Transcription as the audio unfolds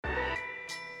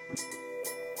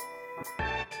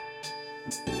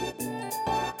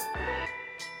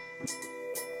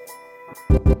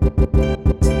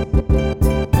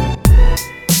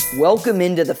Welcome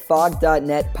into the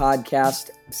Phog.net podcast.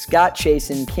 Scott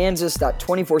Chasen,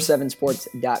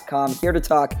 Kansas.247sports.com, here to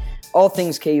talk all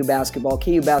things KU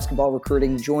basketball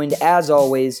recruiting, joined as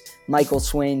always, Michael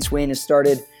Swain. Swain has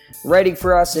started writing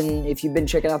for us, and if you've been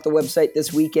checking out the website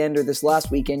this weekend or this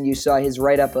last weekend, you saw his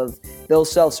write-up of Bill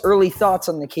Self's early thoughts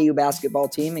on the KU basketball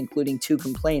team, including 2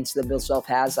 complaints that Bill Self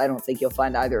has. I don't think you'll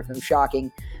find either of them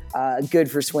shocking. Good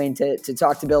for Swain to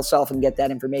talk to Bill Self and get that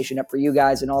information up for you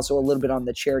guys, and also a little bit on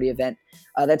the charity event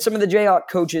that some of the Jayhawk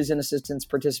coaches and assistants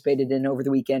participated in over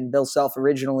the weekend. Bill Self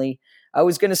originally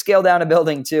was going to scale down a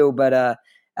building too, but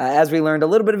as we learned, a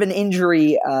little bit of an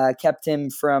injury kept him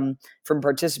from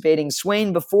participating.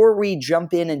 Swain, before we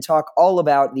jump in and talk all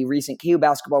about the recent KU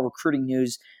basketball recruiting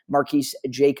news, Marquise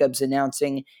Jacobs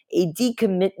announcing a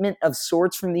decommitment of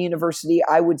sorts from the university.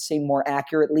 I would say more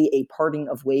accurately, a parting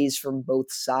of ways from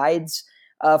both sides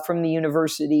from the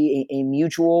university, a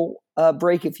mutual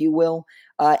break, if you will.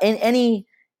 And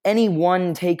any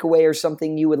one takeaway or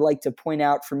something you would like to point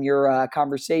out from your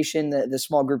conversation, the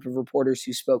small group of reporters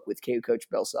who spoke with KU coach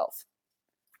Bill Self?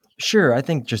 Sure. I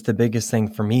think just the biggest thing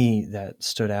for me that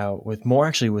stood out with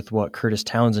what Curtis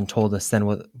Townsend told us than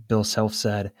what Bill Self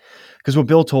said. Because what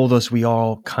Bill told us, we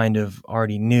all kind of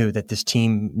already knew that this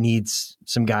team needs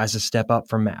some guys to step up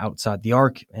from outside the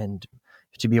arc and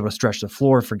to be able to stretch the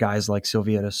floor for guys like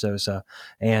Silvio Sosa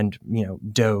and,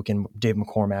 Doak and Dave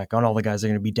McCormack, on all the guys that are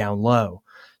going to be down low.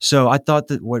 So I thought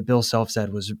that what Bill Self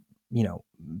said was,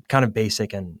 kind of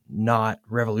basic and not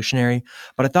revolutionary.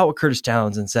 But I thought what Curtis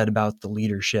Townsend said about the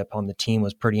leadership on the team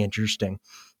was pretty interesting.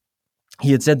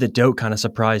 He had said that Doak kind of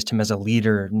surprised him as a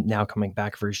leader now coming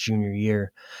back for his junior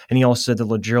year. And he also said that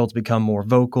LaGerald's become more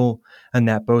vocal and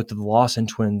that both of the Lawson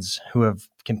twins who have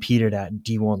competed at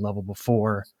D1 level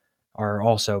before are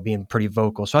also being pretty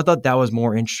vocal. So I thought that was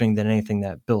more interesting than anything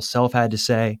that Bill Self had to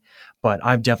say, but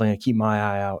I'm definitely going to keep my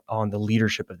eye out on the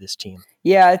leadership of this team.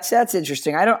 Yeah, that's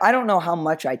interesting. I don't know how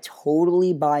much I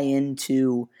totally buy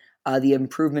into the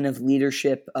improvement of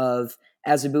leadership of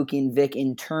Azubuike and Vic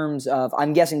in terms of,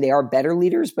 I'm guessing they are better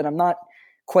leaders, but I'm not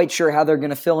quite sure how they're going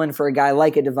to fill in for a guy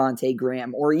like a Devontae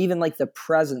Graham, or even like the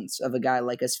presence of a guy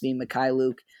like a Svi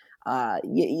Mikhailuk.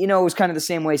 It was kind of the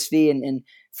same way Svi and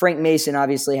Frank Mason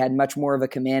obviously had much more of a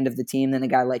command of the team than a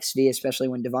guy like Svi, especially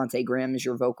when Devontae Graham is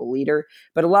your vocal leader.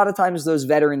 But a lot of times those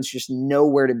veterans just know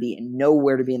where to be and know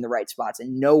where to be in the right spots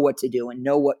and know what to do and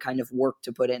know what kind of work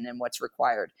to put in and what's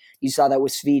required. You saw that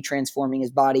with Svi transforming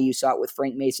his body. You saw it with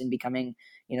Frank Mason becoming,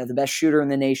 the best shooter in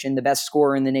the nation, the best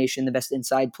scorer in the nation, the best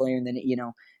inside player in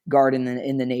the, guard in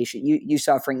the nation. You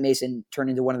saw Frank Mason turn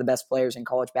into one of the best players in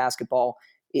college basketball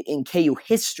in KU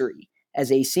history as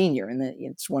a senior, and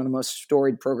it's one of the most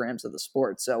storied programs of the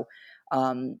sport. So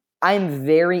I'm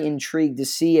very intrigued to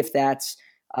see if that's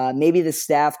maybe the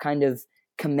staff kind of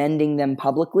commending them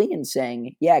publicly and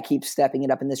saying, yeah, keep stepping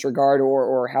it up in this regard,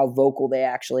 or how vocal they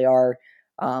actually are.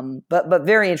 But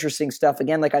very interesting stuff.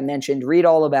 Again, like I mentioned, read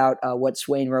all about what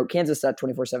Swain wrote,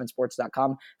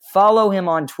 Kansas.247sports.com. Follow him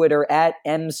on Twitter at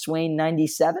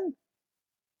mswain97.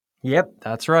 Yep,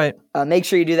 that's right. Make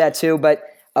sure you do that too. But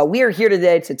we are here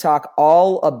today to talk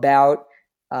all about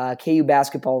KU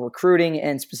basketball recruiting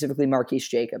and specifically Marquise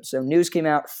Jacobs. So news came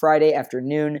out Friday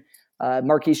afternoon.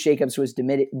 Marquise Jacobs was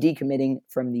decommitting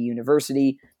from the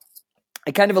university.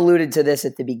 I kind of alluded to this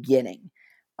at the beginning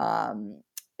of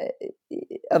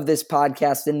this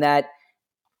podcast, in that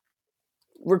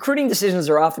recruiting decisions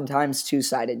are oftentimes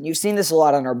two-sided. And you've seen this a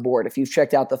lot on our board if you've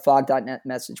checked out the Phog.net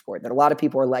message board, that a lot of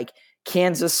people are like,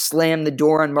 Kansas slammed the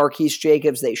door on Marquise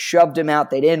Jacobs. They shoved him out.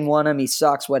 They didn't want him. He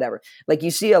sucks, whatever. Like, you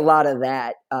see a lot of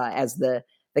that as the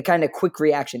kind of quick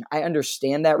reaction. I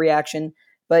understand that reaction,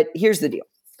 but here's the deal.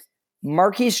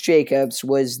 Marquise Jacobs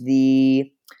was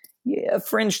the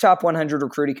fringe top 100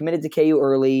 recruit. He committed to KU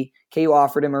early. KU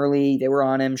offered him early. They were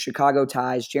on him. Chicago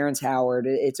ties, Jerrance Howard.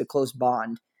 It's a close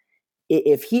bond.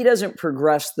 If he doesn't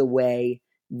progress the way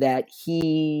that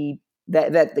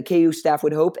that the KU staff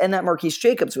would hope, and that Marquise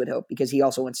Jacobs would hope, because he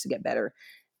also wants to get better,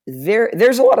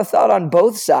 there's a lot of thought on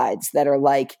both sides that are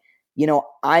like,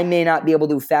 I may not be able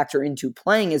to factor into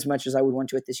playing as much as I would want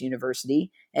to at this university.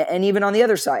 And even on the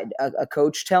other side, a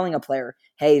coach telling a player,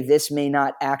 hey, this may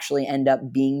not actually end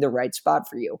up being the right spot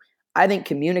for you. I think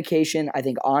communication, I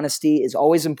think honesty is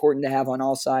always important to have on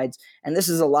all sides. And this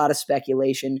is a lot of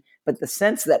speculation, but the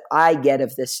sense that I get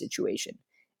of this situation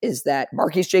is that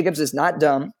Marquise Jacobs is not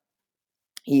dumb.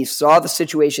 He saw the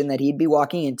situation that he'd be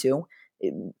walking into,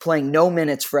 playing no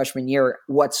minutes freshman year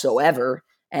whatsoever,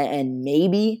 and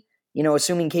maybe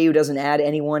assuming KU doesn't add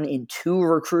anyone in 2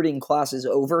 recruiting classes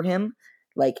over him,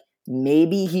 like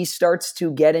maybe he starts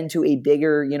to get into a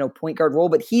bigger, point guard role,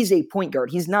 but he's a point guard.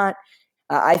 He's not,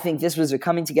 I think this was a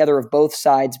coming together of both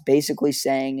sides basically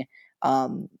saying,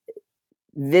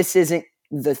 this isn't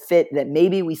the fit that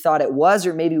maybe we thought it was,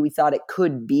 or maybe we thought it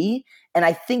could be. And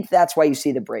I think that's why you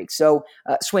see the break. So,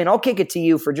 Swain, I'll kick it to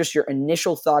you for just your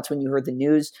initial thoughts when you heard the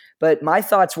news. But my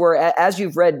thoughts were, as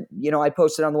you've read, I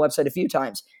posted on the website a few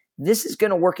times, this is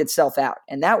going to work itself out.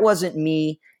 And that wasn't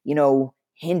me,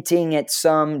 hinting at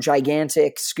some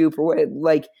gigantic scoop or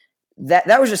like that.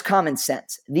 That was just common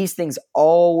sense. These things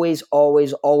always,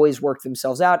 always, always work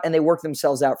themselves out, and they work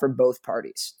themselves out for both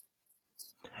parties.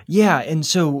 Yeah, and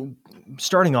so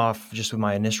starting off just with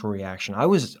my initial reaction, I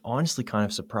was honestly kind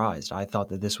of surprised. I thought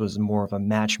that this was more of a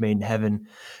match made in heaven.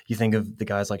 You think of the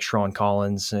guys like Sean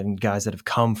Collins and guys that have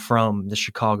come from the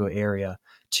Chicago area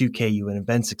to KU and have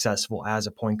been successful as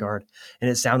a point guard, and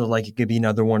it sounded like it could be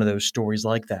another one of those stories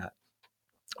like that.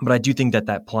 But I do think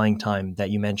that playing time that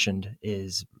you mentioned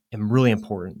is really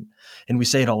important. And we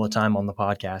say it all the time on the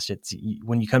podcast. It's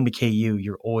when you come to KU,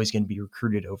 you're always going to be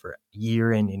recruited over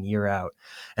year in and year out.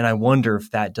 And I wonder if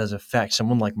that does affect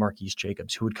someone like Marquise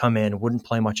Jacobs, who would come in, wouldn't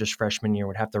play much his freshman year,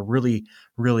 would have to really,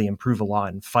 really improve a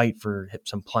lot and fight for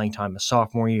some playing time a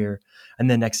sophomore year. And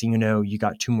then next thing you know, you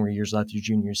got 2 more years left, your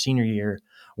junior, senior year,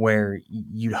 where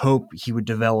you'd hope he would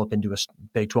develop into a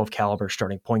Big 12 caliber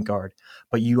starting point guard.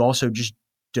 But you also just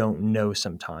don't know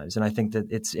sometimes. And I think that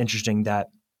it's interesting that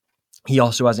he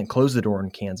also hasn't closed the door in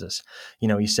Kansas.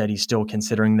 He said he's still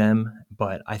considering them,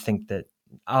 but I think that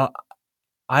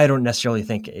I don't necessarily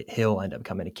think he'll end up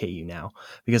coming to KU now,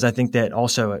 because I think that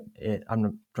also I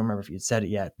don't remember if you'd said it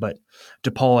yet, but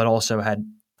DePaul had also had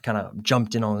kind of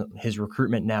jumped in on his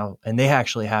recruitment now, and they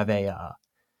actually have a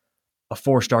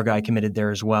 4-star guy committed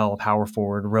there as well, power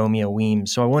forward Romeo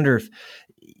Weems. So I wonder if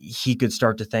he could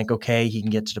start to think, okay, he can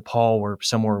get to DePaul or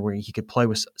somewhere where he could play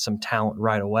with some talent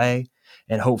right away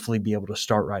and hopefully be able to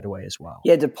start right away as well.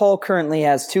 Yeah, DePaul currently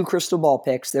has 2 crystal ball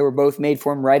picks. They were both made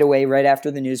for him right away, right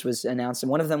after the news was announced. And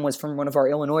one of them was from one of our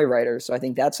Illinois writers. So I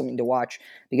think that's something to watch,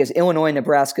 because Illinois,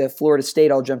 Nebraska, Florida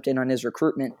State all jumped in on his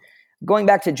recruitment. Going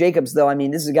back to Jacobs, though, I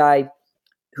mean, this is a guy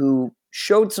who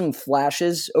showed some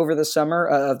flashes over the summer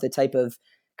of the type of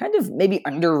kind of maybe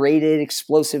underrated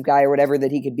explosive guy or whatever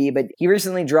that he could be. But he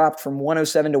recently dropped from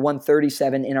 107 to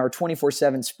 137 in our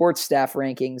 24/7 sports staff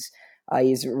rankings.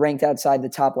 He's ranked outside the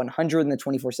top 100 in the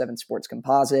 24/7 sports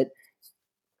composite.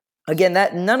 Again,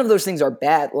 that none of those things are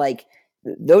bad. Like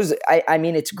those, I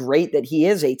mean, it's great that he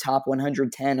is a top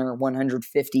 110 or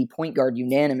 150 point guard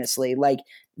unanimously. Like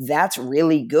that's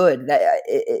really good.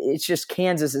 It's just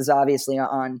Kansas is obviously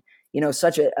on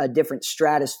such a different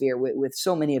stratosphere with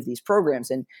so many of these programs.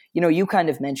 And, you kind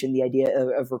of mentioned the idea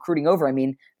of recruiting over. I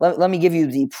mean, let me give you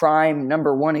the prime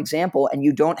number one example, and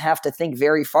you don't have to think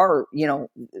very far,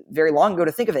 very long ago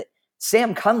to think of it.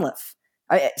 Sam Cunliffe.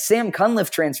 Sam Cunliffe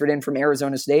transferred in from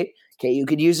Arizona State. KU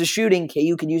could use his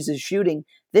shooting.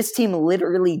 This team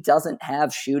literally doesn't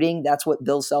have shooting. That's what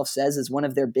Bill Self says is one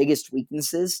of their biggest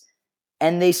weaknesses.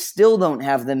 And they still don't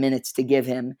have the minutes to give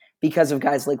him because of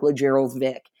guys like LaGerald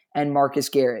Vick and Marcus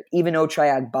Garrett, even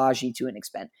Ochai Agbaji to an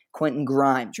extent, Quentin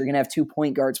Grimes. You're going to have 2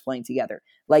 point guards playing together,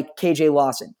 like KJ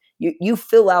Lawson. You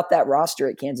fill out that roster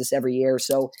at Kansas every year.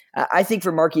 So I think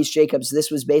for Marquise Jacobs,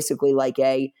 this was basically like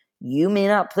you may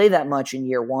not play that much in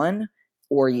year 1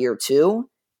 or year 2,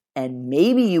 and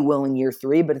maybe you will in year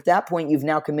 3, but at that point, you've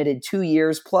now committed 2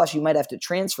 years, plus you might have to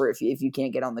transfer if you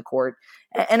can't get on the court.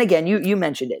 And again, you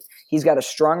mentioned it. He's got a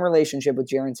strong relationship with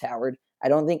Jerrance Howard. I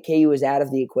don't think KU is out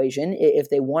of the equation if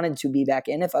they wanted to be back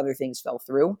in, if other things fell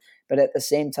through. But at the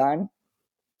same time,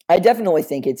 I definitely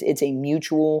think it's a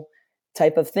mutual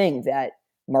type of thing that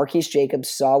Marquise Jacobs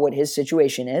saw what his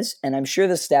situation is, and I'm sure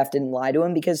the staff didn't lie to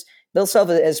him, because Bill Self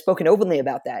has spoken openly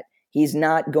about that. He's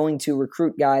not going to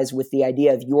recruit guys with the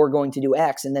idea of you're going to do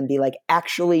X and then be like,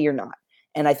 actually, you're not.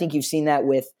 And I think you've seen that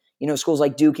with schools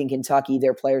like Duke and Kentucky.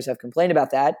 Their players have complained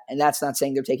about that, and that's not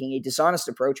saying they're taking a dishonest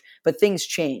approach, but things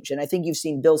change. And I think you've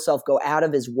seen Bill Self go out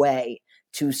of his way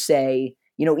to say,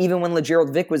 even when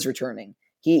LaGerald Vick was returning,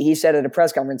 he said at a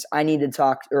press conference, I need to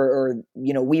talk, or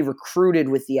we recruited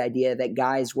with the idea that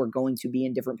guys were going to be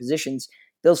in different positions.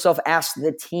 Bill Self asked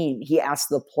the team, he asked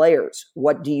the players,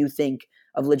 what do you think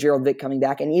of LaGerald Vick coming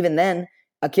back? And even then,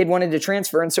 a kid wanted to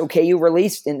transfer, and so KU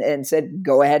released and said,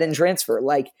 go ahead and transfer.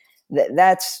 Like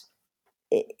that's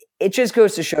it just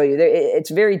goes to show you that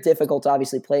it's very difficult to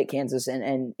obviously play at Kansas,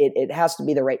 and it has to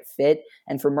be the right fit.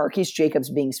 And for Marquise Jacobs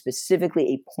being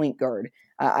specifically a point guard,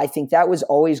 I think that was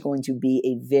always going to be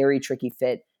a very tricky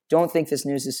fit Don't think this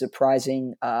news is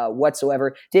surprising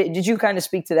whatsoever. Did you kind of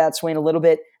speak to that, Swain, a little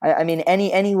bit? I mean,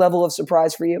 any level of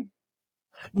surprise for you?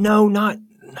 No, not.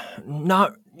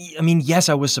 I mean, yes,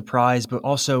 I was surprised, but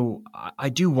also I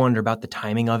do wonder about the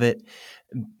timing of it.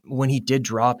 When he did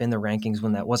drop in the rankings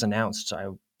when that was announced, I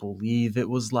believe it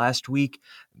was last week.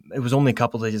 It was only a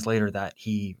couple of days later that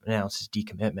he announced his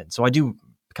decommitment. So I do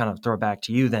kind of throw it back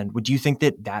to you then. Would you think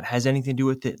that that has anything to do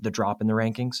with the drop in the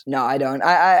rankings? No, I don't.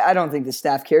 I don't think the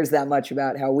staff cares that much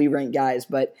about how we rank guys,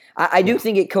 but I do Yeah.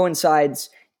 think it coincides.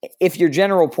 If your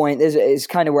general point is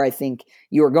kind of where I think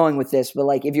you were going with this, but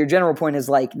like if your general point is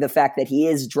like the fact that he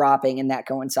is dropping and that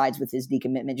coincides with his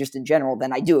decommitment just in general,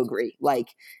 then I do agree. Like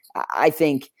I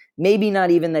think maybe not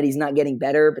even that he's not getting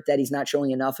better, but that he's not showing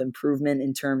enough improvement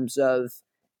in terms of,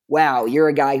 wow, you're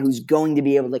a guy who's going to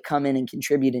be able to come in and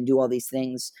contribute and do all these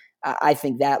things. I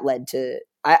think that led to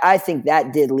I think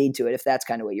that did lead to it, if that's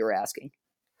kind of what you were asking.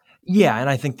 Yeah, and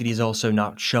I think that he's also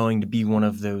not showing to be one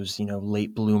of those,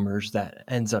 late bloomers that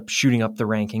ends up shooting up the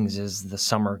rankings as the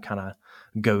summer kind of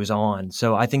goes on.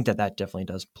 So I think that that definitely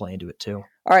does play into it too.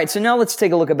 All right, so now let's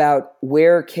take a look about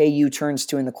where KU turns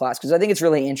to in the class, because I think it's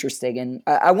really interesting. And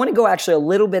I want to go actually a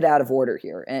little bit out of order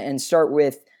here and start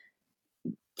with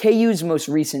KU's most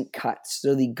recent cuts.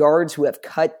 So the guards who have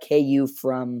cut KU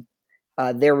from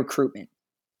their recruitment.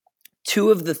 Two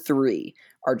of the three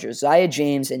are Josiah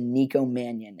James and Nico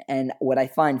Mannion. And what I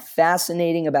find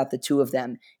fascinating about the two of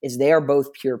them is they are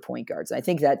both pure point guards. I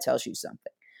think that tells you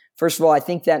something. First of all, I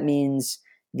think that means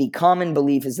the common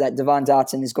belief is that Devon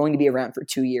Dotson is going to be around for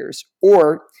 2 years.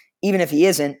 Or even if he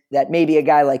isn't, that maybe a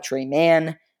guy like Tre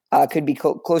Mann could be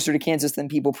closer to Kansas than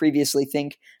people previously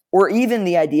think. Or even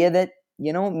the idea that,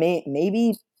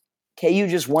 maybe KU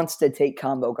just wants to take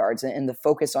combo guards and the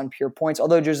focus on pure points.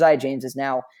 Although Josiah James is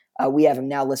now we have him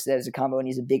now listed as a combo, and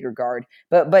he's a bigger guard.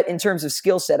 But in terms of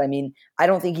skill set, I mean, I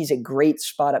don't think he's a great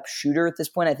spot-up shooter at this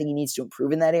point. I think he needs to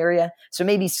improve in that area. So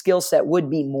maybe skill set would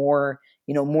be more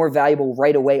valuable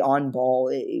right away on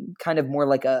ball, kind of more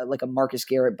like a Marcus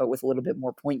Garrett, but with a little bit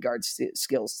more point guard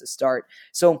skills to start.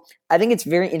 So I think it's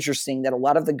very interesting that a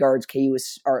lot of the guards KU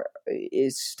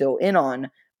is still in on.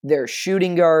 They're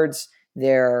shooting guards.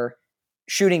 They're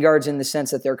shooting guards in the sense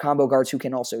that they're combo guards who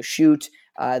can also shoot.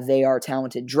 They are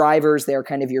talented drivers. They are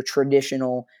kind of your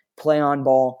traditional play on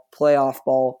ball, play off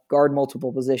ball, guard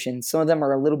multiple positions. Some of them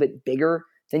are a little bit bigger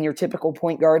than your typical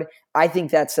point guard. I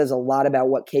think that says a lot about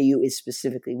what KU is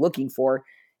specifically looking for.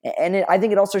 And I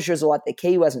think it also shows a lot that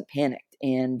KU hasn't panicked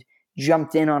and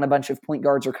jumped in on a bunch of point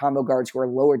guards or combo guards who are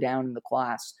lower down in the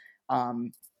class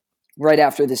right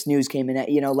after this news came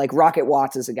in. Like Rocket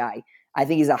Watts is a guy. I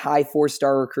think he's a high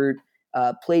 4-star recruit.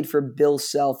 Played for Bill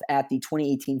Self at the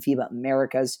 2018 FIBA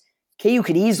Americas. KU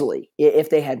could easily, if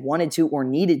they had wanted to or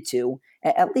needed to,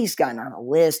 at least gotten on a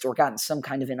list or gotten some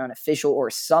kind of an unofficial or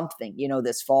something,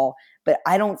 this fall. But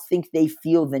I don't think they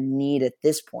feel the need at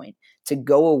this point to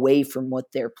go away from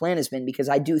what their plan has been, because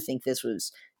I do think this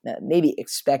was maybe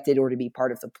expected or to be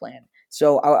part of the plan.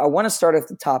 So I want to start at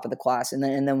the top of the class, and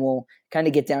then we'll kind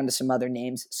of get down to some other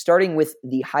names, starting with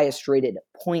the highest rated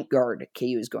point guard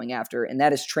KU is going after, and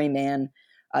that is Tre Mann.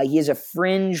 He is a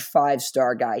fringe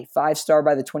 5-star guy, 5-star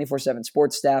by the 24/7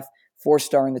 Sports staff,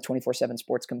 4-star in the 24/7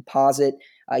 Sports composite.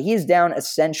 He is down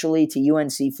essentially to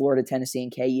UNC, Florida, Tennessee,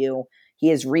 and KU. He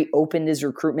has reopened his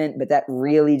recruitment, but that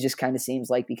really just kind of seems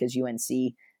like because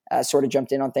UNC sort of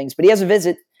jumped in on things. But he has a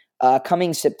visit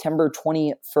coming September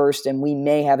 21st, and we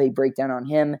may have a breakdown on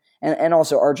him and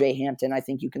also RJ Hampton. I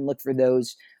think you can look for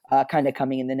those kind of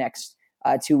coming in the next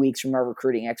 2 weeks from our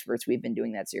recruiting experts. We've been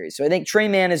doing that series. So I think Tre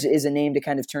Mann is a name to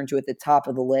kind of turn to at the top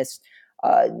of the list.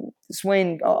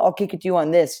 Swain, I'll kick it to you on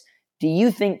this. Do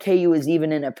you think KU is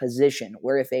even in a position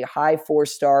where if a high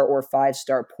 4-star or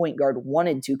 5-star point guard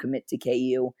wanted to commit to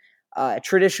KU,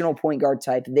 traditional point guard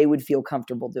type, they would feel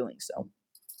comfortable doing so?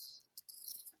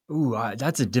 Ooh,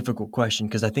 that's a difficult question,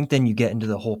 because I think then you get into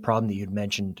the whole problem that you'd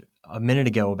mentioned a minute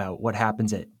ago about what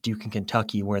happens at Duke and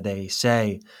Kentucky, where they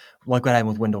say, like what happened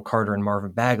with Wendell Carter and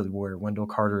Marvin Bagley, where Wendell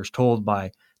Carter is told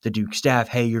by the Duke staff,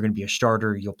 hey, you're going to be a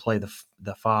starter, you'll play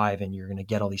the 5, and you're going to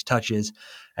get all these touches.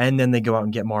 And then they go out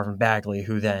and get Marvin Bagley,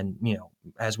 who then,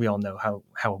 as we all know,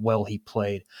 how well he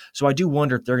played. So I do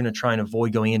wonder if they're going to try and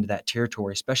avoid going into that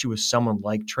territory, especially with someone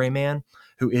like Tre Mann,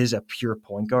 who is a pure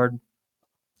point guard.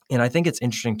 And I think it's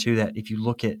interesting, too, that if you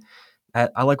look at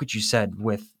I like what you said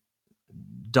with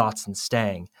Dotson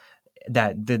staying,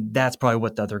 that's probably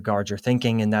what the other guards are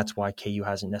thinking, and that's why KU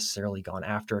hasn't necessarily gone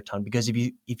after a ton. Because if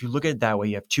you look at it that way,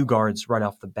 you have 2 guards right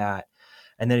off the bat,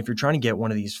 and then if you're trying to get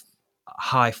one of these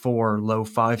high 4, low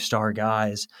 5-star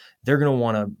guys, they're going to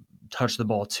want to touch the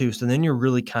ball too. So then you're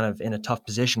really kind of in a tough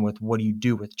position with what do you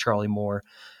do with Charlie Moore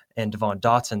and Devon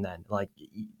Dotson then? Like,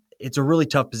 it's a really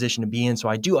tough position to be in. So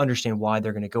I do understand why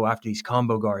they're going to go after these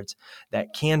combo guards that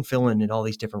can fill in all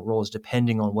these different roles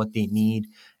depending on what they need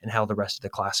and how the rest of the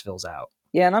class fills out.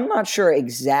 Yeah, and I'm not sure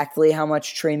exactly how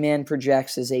much Tre Mann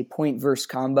projects as a point versus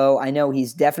combo. I know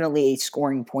he's definitely a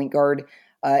scoring point guard,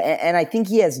 and I think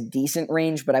he has decent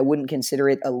range, but I wouldn't consider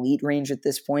it elite range at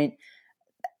this point.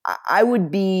 I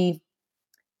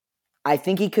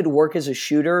think he could work as a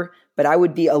shooter, but I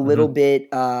would be a little bit,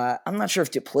 I'm not sure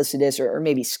if duplicitous or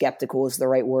maybe skeptical is the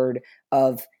right word,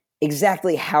 of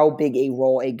exactly how big a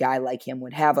role a guy like him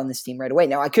would have on this team right away.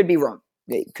 Now, I could be wrong.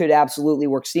 It could absolutely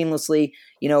work seamlessly.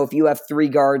 If you have three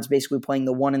guards basically playing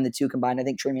the 1 and the 2 combined, I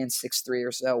think Tre Mann's 6'3"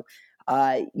 or so,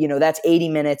 that's 80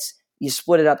 minutes. You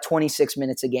split it up 26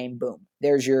 minutes a game. Boom.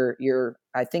 There's your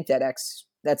I think that's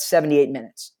 78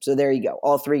 minutes. So there you go.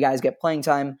 All three guys get playing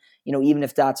time, even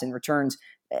if Dotson returns.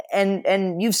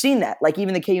 And you've seen that. Like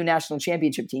even the KU national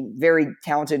championship team, very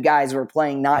talented guys were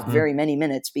playing not very many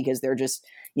minutes because they're just,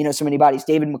 so many bodies.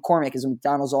 David McCormick is a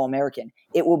McDonald's All-American.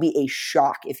 It will be a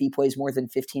shock if he plays more than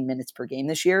 15 minutes per game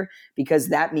this year, because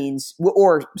that means,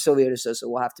 or Silvio De Sousa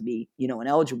will have to be,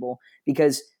 ineligible,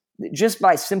 because just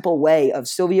by simple way of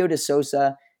Silvio De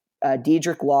Sousa,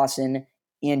 Dedrick Lawson,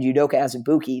 and Udoka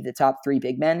Azubuike, the top three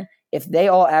big men, if they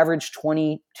all average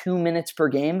 22 minutes per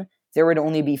game, there would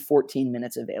only be 14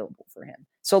 minutes available for him.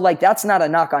 So, that's not a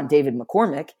knock on David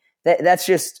McCormick. That's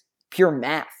just pure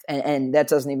math, and that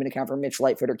doesn't even account for Mitch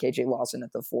Lightfoot or KJ Lawson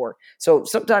at the 4. So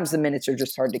sometimes the minutes are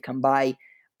just hard to come by.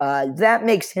 That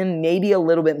makes him maybe a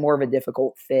little bit more of a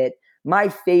difficult fit. My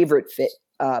favorite fit,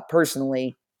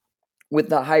 personally, with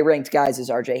the high-ranked guys is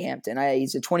RJ Hampton.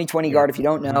 He's a 2020 guard, if you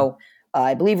don't know.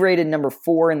 I believe rated number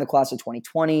 4 in the class of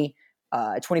 2020.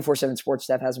 24/7 Sports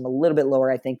Staff has him a little bit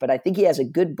lower, I think, but I think he has a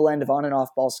good blend of on and off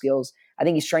ball skills. I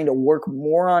think he's trying to work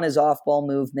more on his off ball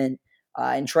movement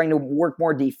and trying to work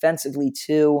more defensively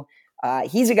too.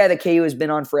 He's a guy that KU has been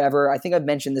on forever. I think I've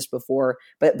mentioned this before,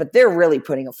 but they're really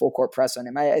putting a full court press on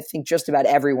him. I think just about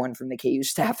everyone from the KU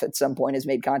staff at some point has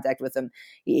made contact with him.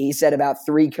 He said about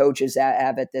 3 coaches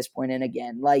have at this point. And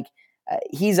again,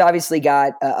 he's obviously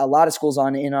got a lot of schools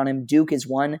in on him. Duke is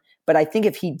one, but I think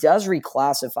if he does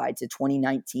reclassify to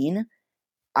 2019,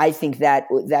 I think that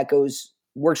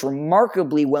works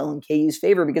remarkably well in KU's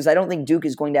favor, because I don't think Duke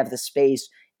is going to have the space.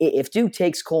 If Duke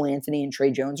takes Cole Anthony and Trey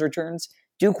Jones returns,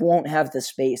 Duke won't have the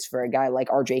space for a guy like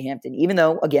RJ Hampton, even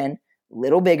though, again,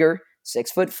 little bigger,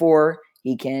 6'4",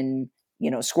 he can,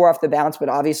 score off the bounce, but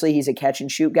obviously he's a catch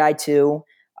and shoot guy too.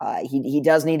 He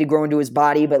does need to grow into his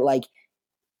body, but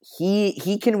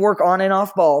he can work on and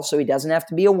off ball, so he doesn't have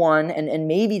to be a 1, and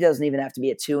maybe doesn't even have to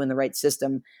be a 2 in the right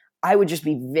system. I would just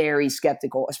be very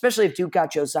skeptical, especially if Duke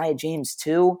got Josiah James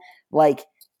too.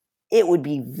 It would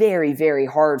be very, very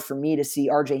hard for me to see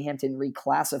RJ Hampton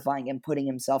reclassifying and putting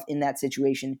himself in that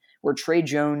situation where Trey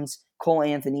Jones, Cole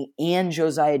Anthony, and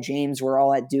Josiah James were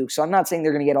all at Duke. So I'm not saying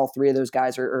they're going to get all 3 of those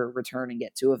guys or return and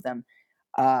get 2 of them.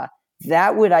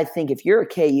 That would, I think, if you're a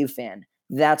KU fan,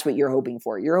 that's what you're hoping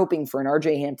for. You're hoping for an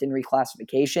RJ Hampton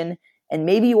reclassification, and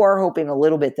maybe you are hoping a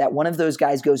little bit that one of those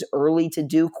guys goes early to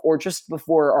Duke or just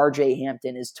before RJ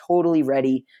Hampton is totally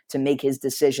ready to make his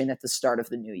decision at the start of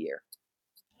the new year.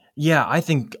 Yeah, I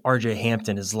think RJ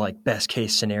Hampton is best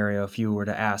case scenario. If you were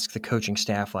to ask the coaching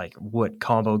staff, what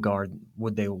combo guard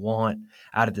would they want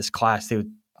out of this class,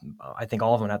 I think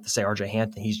all of them have to say RJ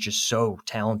Hampton. He's just so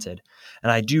talented.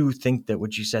 And I do think that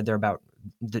what you said there about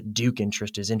the Duke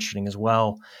interest is interesting as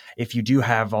well. If you do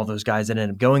have all those guys that end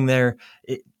up going there,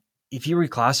 if he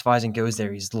reclassifies and goes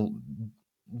there, he's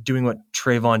doing what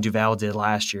Trayvon Duval did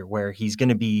last year, where he's going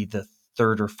to be the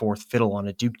 3rd or 4th fiddle on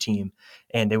a Duke team,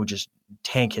 and they would just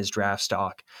tank his draft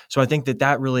stock. So I think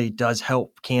that really does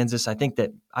help Kansas. I think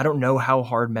that I don't know how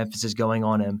hard Memphis is going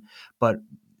on him, but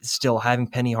still having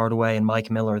Penny Hardaway and Mike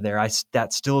Miller there,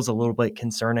 that still is a little bit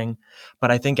concerning.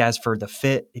 But I think as for the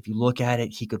fit, if you look at it,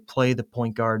 he could play the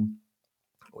point guard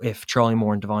if Charlie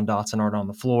Moore and Devon Dotson aren't on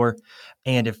the floor.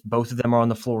 And if both of them are on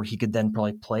the floor, he could then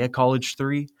probably play a college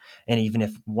 3. And even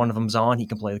if one of them's on, he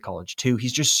can play the college 2.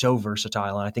 He's just so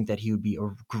versatile, and I think that he would be a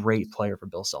great player for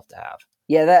Bill Self to have.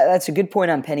 Yeah, that's a good point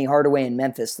on Penny Hardaway in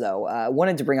Memphis, though.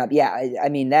 Wanted to bring up, I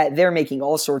mean, that they're making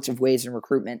all sorts of waves in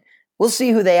recruitment. We'll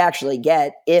see who they actually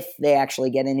get, if they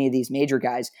actually get any of these major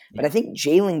guys. But I think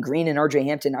Jalen Green and RJ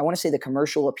Hampton, I want to say the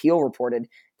Commercial Appeal reported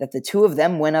that the 2 of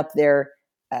them went up there,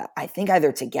 I think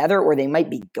either together or they might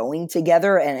be going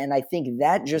together. And I think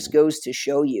that just goes to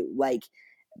show you,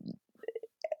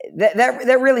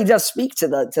 that really does speak to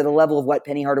the level of what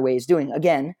Penny Hardaway is doing.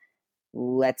 Again,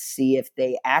 let's see if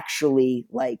they actually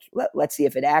let's see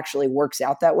if it actually works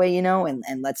out that way, and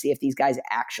let's see if these guys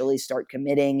actually start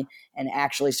committing and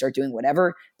actually start doing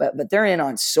whatever. But they're in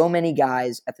on so many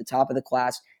guys at the top of the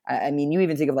class. I mean, you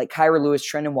even think of like Kyra Lewis,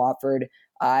 Trendon Watford.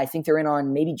 I think they're in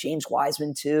on maybe James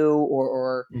Wiseman too,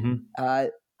 or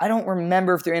I don't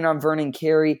remember if they're in on Vernon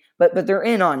Carey, but they're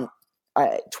in on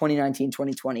 2019,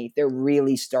 2020. They're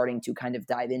really starting to kind of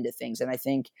dive into things, and I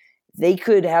think they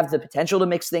could have the potential to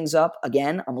mix things up.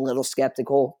 Again, I'm a little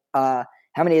skeptical how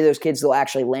many of those kids will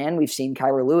actually land. We've seen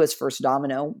Kyra Lewis, first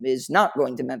domino, is not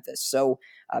going to Memphis. So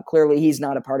clearly he's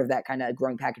not a part of that kind of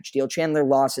growing package deal. Chandler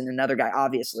Lawson, another guy,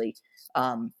 obviously,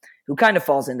 who kind of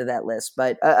falls into that list.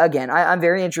 But again, I'm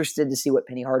very interested to see what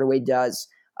Penny Hardaway does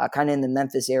kind of in the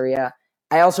Memphis area.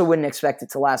 I also wouldn't expect it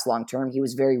to last long term. He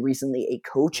was very recently a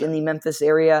coach in the Memphis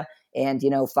area. And,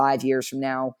 5 years from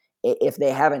now, if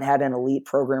they haven't had an elite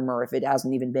program or if it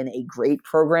hasn't even been a great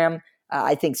program,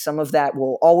 I think some of that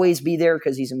will always be there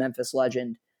because he's a Memphis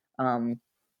legend,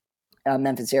 a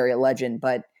Memphis area legend.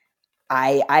 But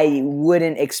I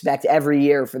wouldn't expect every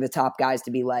year for the top guys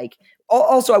to be like –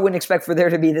 also, I wouldn't expect for there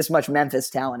to be this much Memphis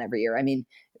talent every year. I mean,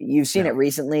 you've seen it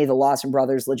recently. The Lawson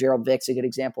brothers, LaGerald Vick's a good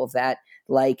example of that.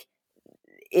 Like,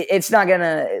 it's not going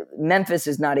to – Memphis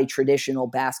is not a traditional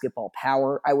basketball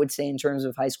power, I would say, in terms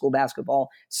of high school basketball.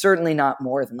 Certainly not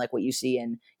more than like what you see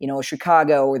in,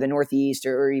 Chicago or the Northeast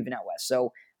or even out West.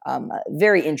 So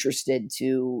very interested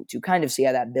to kind of see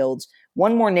how that builds.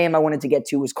 One more name I wanted to get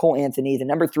to was Cole Anthony, the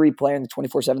number 3 player in the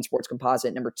 24/7 Sports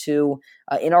composite, number 2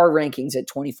 in our rankings at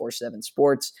 24/7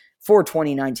 Sports. For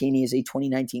 2019, he is a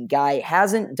 2019 guy.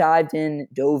 Hasn't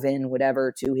dove in,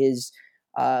 whatever, to his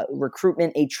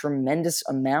recruitment a tremendous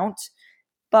amount,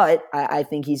 but I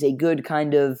think he's a good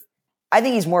kind of – I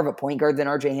think he's more of a point guard than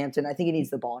RJ Hampton. I think he needs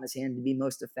the ball in his hand to be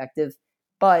most effective,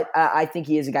 but I think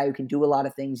he is a guy who can do a lot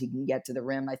of things. He can get to the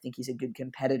rim. I think he's a good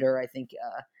competitor. I think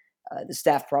the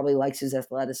staff probably likes his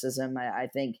athleticism. I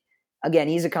think, again,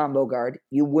 he's a combo guard.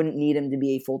 You wouldn't need him to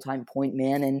be a full-time point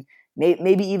man, and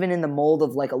maybe even in the mold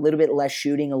of like a little bit less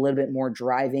shooting, a little bit more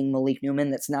driving Malik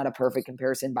Newman. That's not a perfect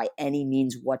comparison by any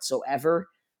means whatsoever,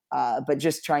 but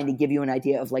just trying to give you an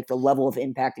idea of like the level of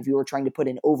impact if you were trying to put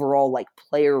an overall like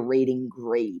player rating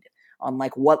grade on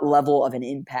like what level of an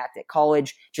impact at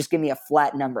college. Just give me a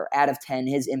flat number. Out of 10,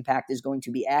 his impact is going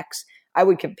to be X. I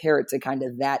would compare it to kind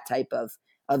of that type of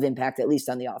impact, at least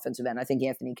on the offensive end. I think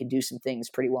Anthony could do some things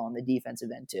pretty well on the defensive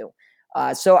end too.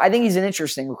 So I think he's an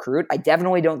interesting recruit. I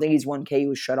definitely don't think he's one KU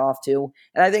was shut off to,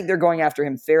 and I think they're going after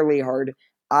him fairly hard.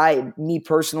 Me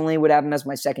personally would have him as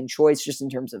my second choice just in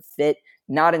terms of fit,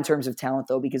 not in terms of talent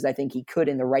though, because I think he could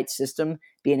in the right system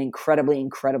be an incredibly,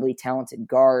 incredibly talented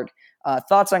guard.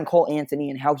 Thoughts on Cole Anthony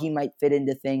and how he might fit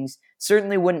into things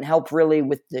certainly wouldn't help really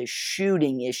with the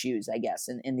shooting issues, I guess,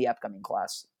 in the upcoming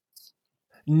class.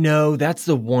 No, that's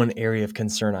the one area of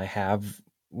concern I have.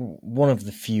 One of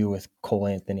the few with Cole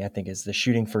Anthony, I think, is the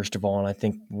shooting, first of all. And I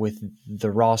think with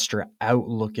the roster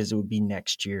outlook as it would be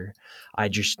next year, I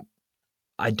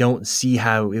don't see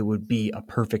how it would be a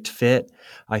perfect fit.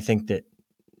 I think that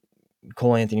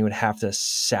Cole Anthony would have to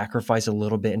sacrifice a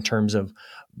little bit in terms of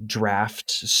draft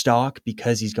stock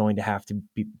because he's going to have to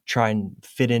try and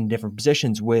fit in different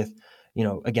positions with,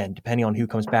 again, depending on who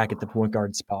comes back at the point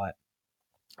guard spot.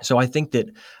 So I think that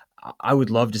I would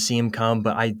love to see him come,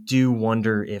 but I do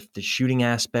wonder if the shooting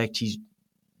aspect,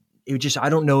 I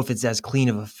don't know if it's as clean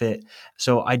of a fit.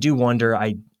 So I do wonder,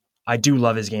 I do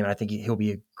love his game, and I think he'll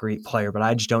be a great player, but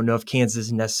I just don't know if Kansas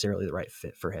is necessarily the right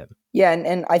fit for him. Yeah,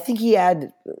 and I think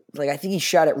I think he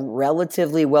shot it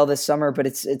relatively well this summer, but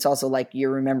it's also like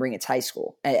you're remembering it's high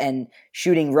school, and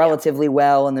shooting relatively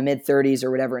well in the mid-30s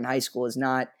or whatever in high school is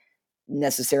not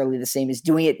necessarily the same as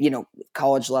doing it,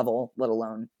 college level, let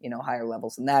alone, higher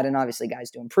levels than that. And obviously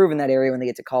guys do improve in that area when they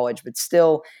get to college, but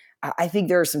still, I think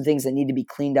there are some things that need to be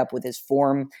cleaned up with his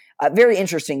form. Very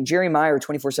interesting. Jerry Meyer,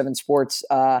 24/7 Sports,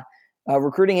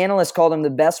 recruiting analyst, called him the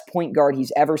best point guard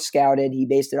he's ever scouted. He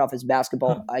based it off his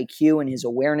basketball IQ and his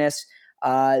awareness.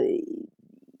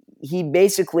 He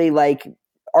basically,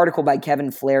 article by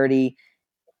Kevin Flaherty.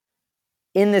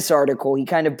 In this article, he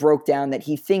kind of broke down that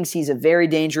he thinks he's a very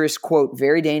dangerous, quote,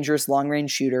 very dangerous long-range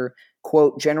shooter.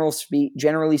 Quote,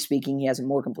 generally speaking, he has a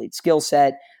more complete skill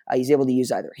set. He's able to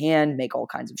use either hand, make all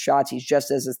kinds of shots. He's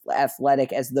just as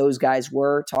athletic as those guys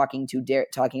were, talking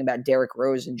about Derrick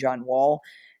Rose and John Wall.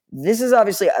 This is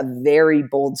obviously a very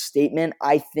bold statement.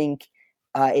 I think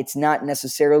it's not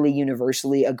necessarily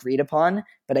universally agreed upon,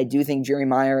 but I do think Jerry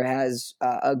Meyer has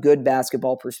a good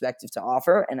basketball perspective to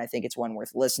offer, and I think it's one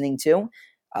worth listening to.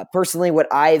 Personally, what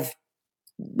I've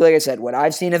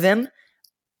seen of him,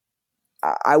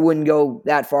 I wouldn't go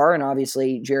that far. And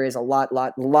obviously, Jerry has a lot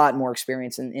more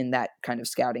experience in that kind of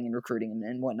scouting and recruiting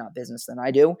and whatnot business than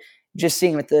I do. Just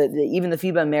seeing with even the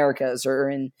FIBA Americas or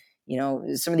in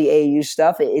some of the AAU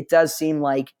stuff, it does seem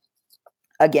like,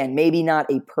 again, maybe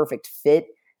not a perfect fit.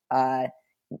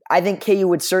 I think KU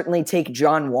would certainly take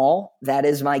John Wall. That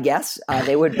is my guess.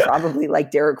 They would probably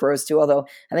like Derrick Rose too, although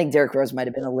I think Derrick Rose might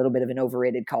have been a little bit of an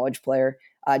overrated college player.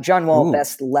 John Wall, Ooh.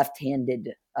 best left-handed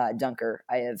dunker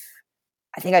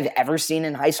I think I've ever seen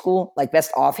in high school, like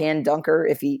best offhand dunker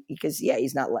because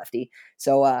he's not lefty.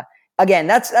 So again,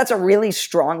 that's a really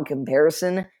strong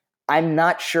comparison. I'm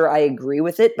not sure I agree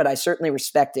with it, but I certainly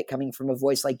respect it coming from a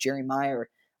voice like Jerry Meyer.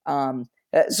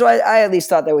 So I at least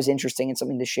thought that was interesting and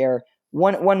something to share.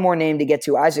 One more name to get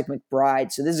to, Isaac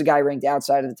McBride. So this is a guy ranked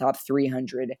outside of the top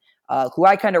 300, who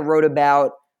I kind of wrote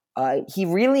about. He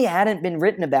really hadn't been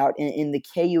written about in the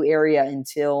KU area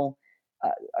until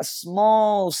a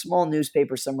small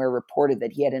newspaper somewhere reported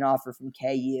that he had an offer from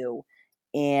KU.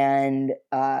 And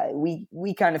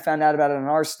we kind of found out about it on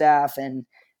our staff and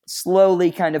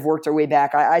slowly kind of worked our way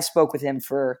back. I spoke with him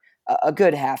for a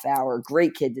good half hour.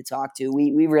 Great kid to talk to.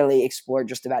 We really explored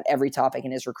just about every topic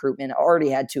in his recruitment. Already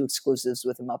had 2 exclusives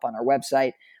with him up on our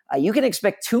website. You can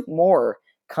expect 2 more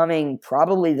coming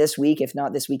probably this week, if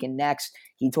not this week and next.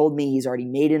 He told me he's already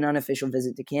made an unofficial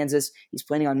visit to Kansas. He's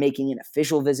planning on making an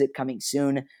official visit coming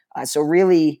soon. So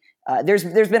really, there's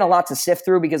been a lot to sift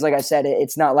through because, like I said,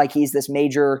 it's not like he's this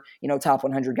major, top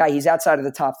 100 guy. He's outside of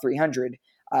the top 300.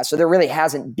 So there really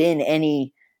hasn't been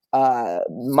any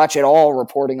much at all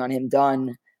reporting on him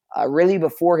done really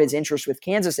before his interest with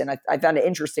Kansas. And I found it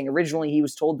interesting. Originally, he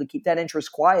was told to keep that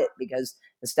interest quiet because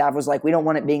the staff was like, we don't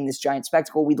want it being this giant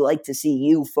spectacle. We'd like to see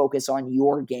you focus on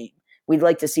your game. We'd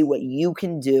like to see what you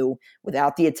can do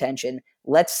without the attention.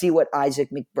 Let's see what Isaac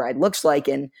McBride looks like.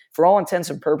 And for all intents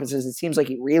and purposes, it seems like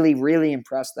he really, really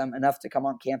impressed them enough to come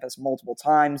on campus multiple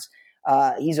times.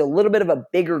 He's a little bit of a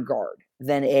bigger guard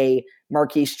than a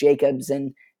Marquise Jacobs.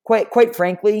 And quite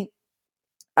frankly,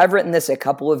 I've written this a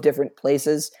couple of different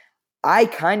places. I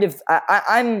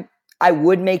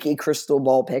would make a crystal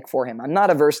ball pick for him. I'm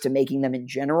not averse to making them in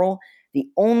general. The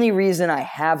only reason I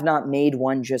have not made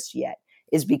one just yet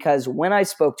is because when I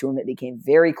spoke to him, it became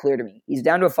very clear to me. He's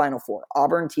down to a Final Four: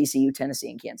 Auburn, TCU,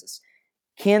 Tennessee, and Kansas.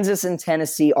 Kansas and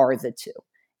Tennessee are the 2.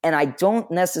 And I don't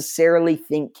necessarily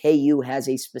think KU has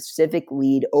a specific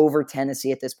lead over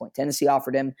Tennessee at this point. Tennessee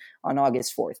offered him on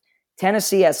August 4th.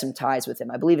 Tennessee has some ties with him.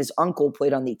 I believe his uncle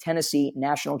played on the Tennessee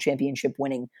national championship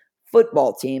winning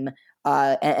football team.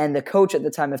 And the coach at the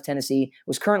time of Tennessee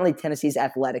was currently Tennessee's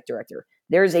athletic director.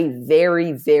 There's a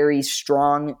very, very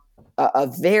strong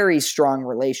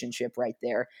relationship right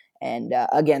there. And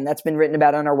again, that's been written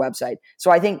about on our website.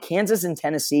 So I think Kansas and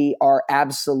Tennessee are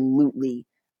absolutely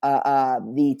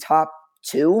the top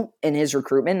 2 in his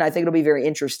recruitment. And I think it'll be very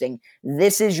interesting.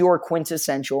 This is your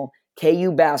quintessential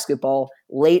KU basketball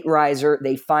late riser.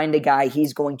 They find a guy,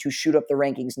 he's going to shoot up the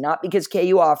rankings, not because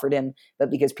KU offered him,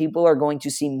 but because people are going to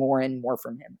see more and more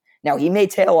from him. Now, he may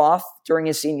tail off during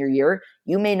his senior year.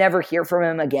 You may never hear from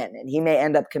him again, and he may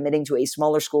end up committing to a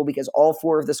smaller school because all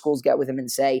 4 of the schools get with him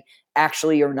and say,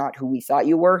 actually, you're not who we thought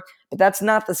you were. But that's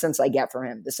not the sense I get from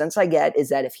him. The sense I get is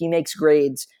that if he makes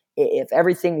grades, if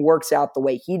everything works out the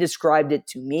way he described it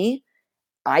to me,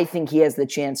 I think he has the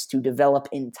chance to develop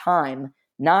in time,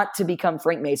 not to become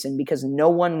Frank Mason, because no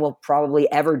one will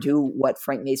probably ever do what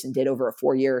Frank Mason did over a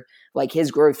 4-year. Like,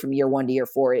 his growth from year 1 to year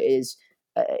 4 is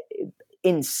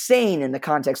insane in the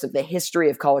context of the history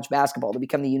of college basketball, to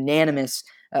become the unanimous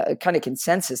kind of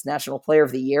consensus national player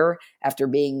of the year after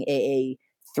being a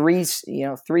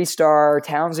 3-star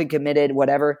Townsend committed,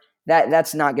 whatever.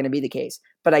 That's not going to be the case.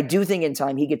 But I do think in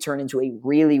time he could turn into a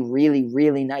really, really,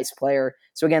 really nice player.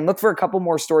 So again, look for a couple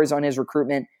more stories on his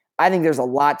recruitment. I think there's a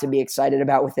lot to be excited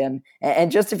about with him.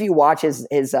 And just if you watch his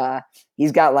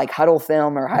he's got like huddle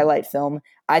film or highlight film,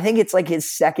 I think it's like his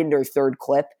 2nd or 3rd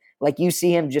clip. Like, you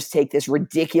see him just take this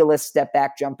ridiculous step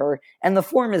back jumper, and the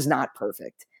form is not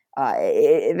perfect.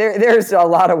 There's a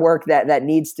lot of work that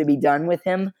needs to be done with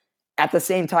him. At the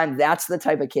same time, that's the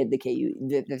type of kid the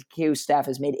KU staff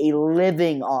has made a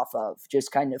living off of,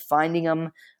 just kind of finding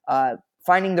him,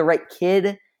 finding the right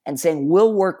kid and saying,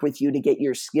 we'll work with you to get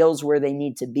your skills where they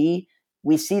need to be.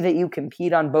 We see that you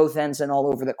compete on both ends and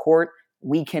all over the court.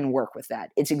 We can work with that.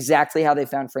 It's exactly how they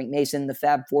found Frank Mason, the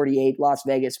Fab 48, Las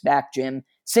Vegas back gym.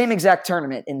 Same exact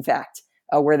tournament, in fact,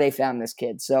 where they found this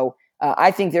kid. So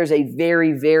I think there's a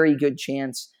very, very good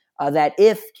chance that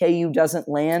if KU doesn't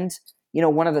land,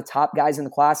 one of the top guys in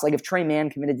the class, like if Trey Mann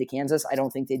committed to Kansas, I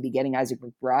don't think they'd be getting Isaac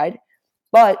McBride.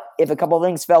 But if a couple of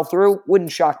things fell through,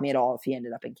 wouldn't shock me at all if he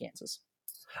ended up in Kansas.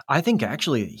 I think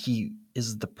actually he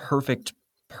is the perfect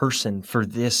person for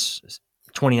this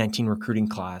 2019 recruiting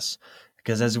class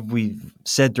because, as we've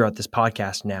said throughout this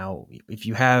podcast now, if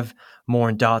you have Moore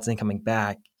and Dotson coming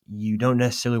back, you don't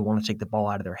necessarily want to take the ball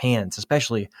out of their hands,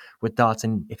 especially with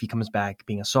Dotson if he comes back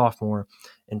being a sophomore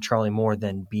and Charlie Moore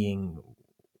then being,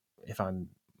 if I'm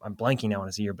blanking now on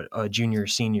his year, but a junior,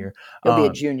 senior. He'll be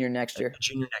a junior next year. A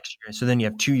junior next year. So then you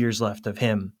have 2 years left of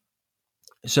him.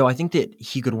 So I think that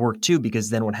he could work too,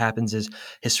 because then what happens is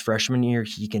his freshman year,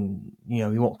 he can, he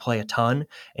won't play a ton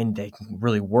and they can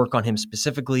really work on him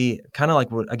specifically, kind of like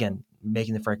what, again,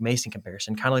 making the Frank Mason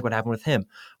comparison, kind of like what happened with him,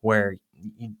 where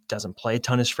he doesn't play a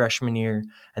ton his freshman year.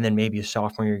 And then maybe his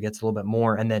sophomore year gets a little bit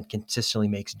more and then consistently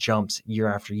makes jumps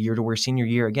year after year to where senior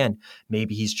year, again,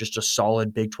 maybe he's just a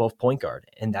solid Big 12 point guard.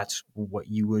 And that's what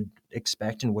you would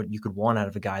expect and what you could want out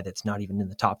of a guy that's not even in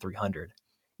the top 300.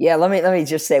 Yeah, let me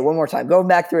just say one more time, going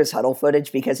back through his huddle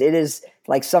footage, because it is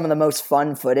like some of the most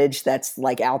fun footage that's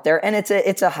like out there. And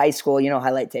it's a high school,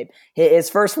 highlight tape. His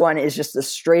first one is just a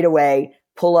straightaway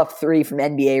pull up three from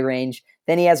NBA range.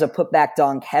 Then he has a putback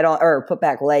dunk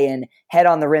putback lay-in, head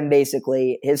on the rim,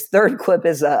 basically. His third clip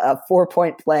is a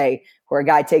 4-point play where a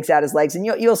guy takes out his legs, and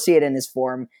you'll see it in his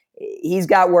form. He's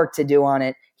got work to do on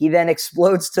it. He then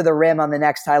explodes to the rim on the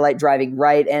next highlight, driving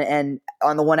right, and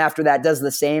on the one after that does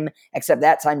the same, except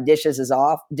that time dishes it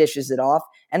off.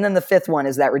 And then the fifth one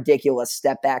is that ridiculous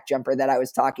step back jumper that I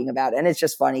was talking about. And it's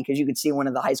just funny because you could see one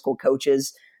of the high school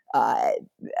coaches, I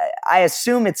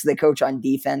assume it's the coach on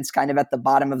defense, kind of at the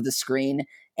bottom of the screen,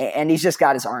 and he's just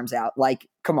got his arms out. Like,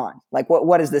 come on. Like,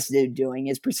 what is this dude doing?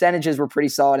 His percentages were pretty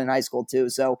solid in high school too.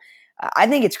 So I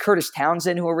think it's Curtis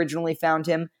Townsend who originally found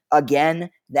him. Again,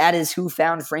 that is who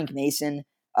found Frank Mason.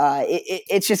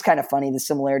 It's just kind of funny, the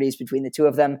similarities between the two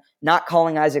of them. Not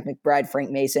calling Isaac McBride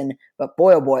Frank Mason, but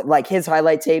boy, oh boy, like his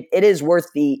highlight tape, it is worth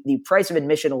the price of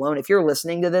admission alone. If you're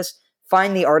listening to this,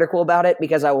 find the article about it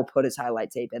because I will put his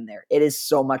highlight tape in there. It is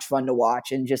so much fun to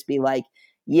watch and just be like,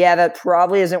 yeah, that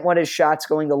probably isn't what his shot's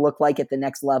going to look like at the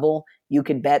next level. You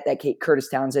can bet that Curtis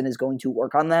Townsend is going to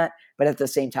work on that. But at the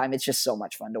same time, it's just so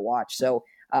much fun to watch. So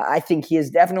I think he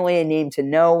is definitely a name to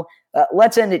know.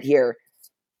 Let's end it here.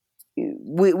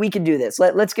 We can do this.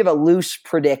 Let's give a loose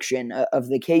prediction of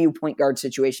the KU point guard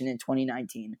situation in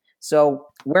 2019. So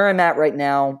where I'm at right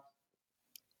now,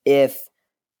 if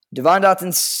Devon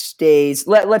Dotson stays,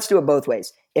 let's do it both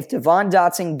ways. If Devon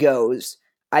Dotson goes,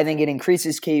 I think it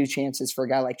increases KU chances for a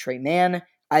guy like Tre Mann.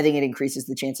 I think it increases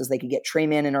the chances they could get Tre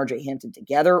Mann and RJ Hampton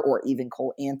together, or even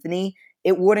Cole Anthony.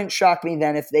 It wouldn't shock me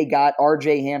then if they got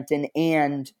RJ Hampton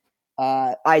and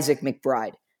Isaac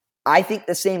McBride. I think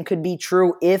the same could be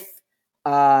true if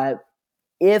Devon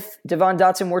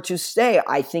Dotson were to stay.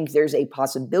 I think there's a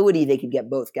possibility they could get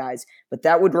both guys, but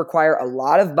that would require a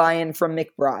lot of buy-in from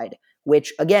McBride,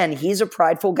 which, again, he's a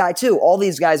prideful guy too. All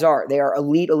these guys are. They are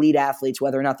elite athletes,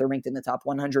 whether or not they're ranked in the top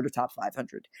 100 or top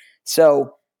 500.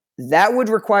 So that would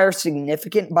require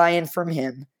significant buy-in from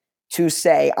him to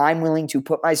say, I'm willing to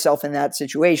put myself in that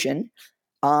situation.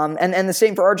 And the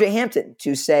same for RJ Hampton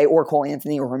to say, or Cole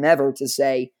Anthony or whomever, to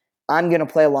say, I'm going to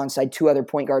play alongside two other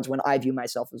point guards when I view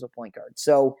myself as a point guard.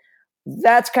 So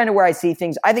that's kind of where I see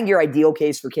things. I think your ideal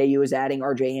case for KU is adding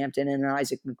RJ Hampton and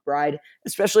Isaac McBride,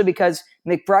 especially because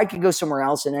McBride could go somewhere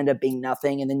else and end up being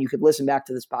nothing. And then you could listen back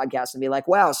to this podcast and be like,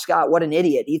 wow, Scott, what an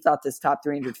idiot. He thought this top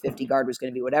 350 guard was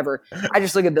going to be whatever. I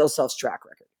just look at Bill Self's track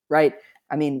record, right?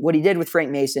 I mean, what he did with Frank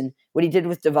Mason, what he did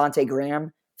with Devontae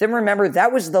Graham. Then remember,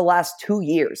 that was the last 2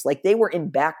 years. Like, they were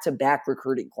in back-to-back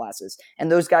recruiting classes,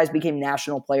 and those guys became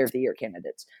National Player of the Year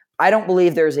candidates. I don't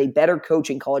believe there's a better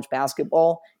coach in college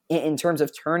basketball in terms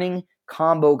of turning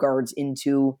combo guards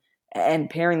into and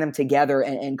pairing them together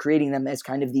and creating them as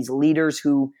kind of these leaders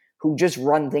who just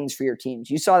run things for your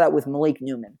teams. You saw that with Malik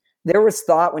Newman. There was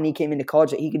thought when he came into college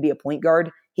that he could be a point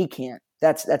guard. He can't.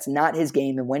 That's not his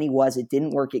game, and when he was, it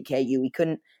didn't work at KU. He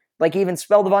couldn't even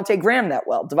spell Devontae Graham that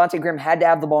well. Devontae Graham had to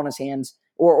have the ball in his hands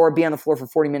or be on the floor for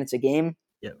 40 minutes a game.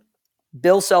 Yep.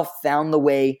 Bill Self found the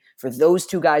way for those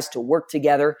two guys to work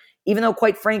together, even though,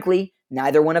 quite frankly,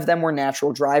 neither one of them were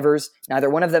natural drivers.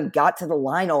 Neither one of them got to the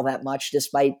line all that much,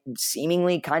 despite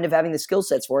seemingly kind of having the skill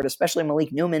sets for it, especially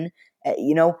Malik Newman.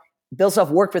 Bill Self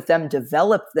worked with them,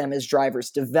 developed them as drivers,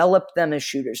 developed them as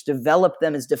shooters, developed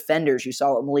them as defenders. You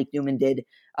saw what Malik Newman did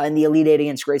in the Elite Eight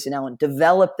against Grayson Allen.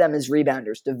 Developed them as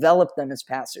rebounders, developed them as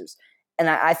passers. And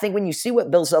I think when you see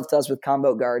what Bill Self does with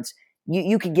combo guards,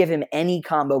 you could give him any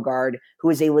combo guard who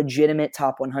is a legitimate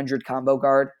top 100 combo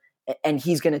guard, and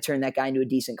he's going to turn that guy into a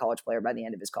decent college player by the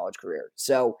end of his college career.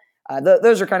 So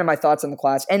those are kind of my thoughts on the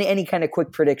class. Any kind of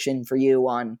quick prediction for you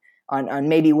on on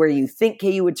maybe where you think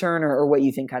KU would turn or what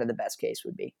you think kind of the best case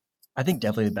would be? I think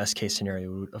definitely the best case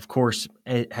scenario, of course,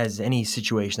 it has any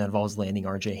situation that involves landing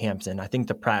RJ Hampton. I think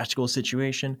the practical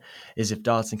situation is if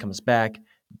Dotson comes back,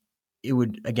 it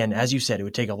would, again, as you said, it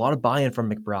would take a lot of buy-in from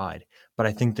McBride. But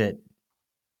I think that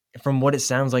from what it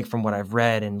sounds like, from what I've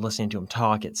read and listening to him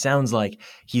talk, it sounds like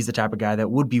he's the type of guy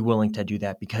that would be willing to do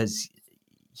that because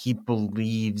he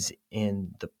believes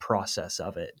in the process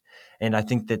of it. And I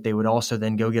think that they would also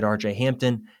then go get RJ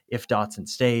Hampton if Dotson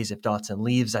stays. If Dotson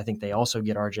leaves, I think they also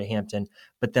get RJ Hampton.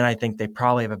 But then I think they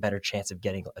probably have a better chance of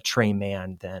getting a Trey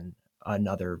Mann than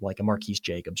another, like a Marquise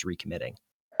Jacobs recommitting.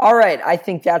 All right. I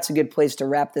think that's a good place to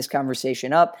wrap this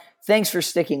conversation up. Thanks for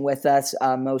sticking with us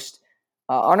on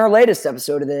our latest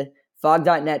episode of the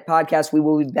Phog.net podcast.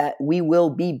 We will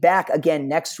be back again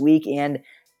next week. And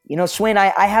Swin,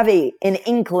 I have an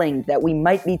inkling that we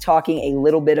might be talking a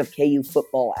little bit of KU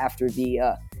football after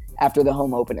the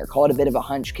home opener. Call it a bit of a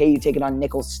hunch. KU taking on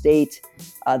Nicholls State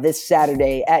this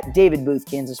Saturday at David Booth,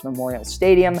 Kansas Memorial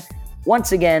Stadium.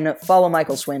 Once again, follow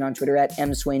Michael Swain on Twitter at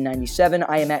mswain97.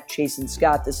 I am at Chasen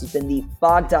Scott. This has been the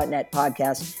Phog.net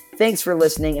podcast. Thanks for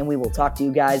listening, and we will talk to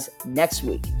you guys next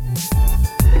week.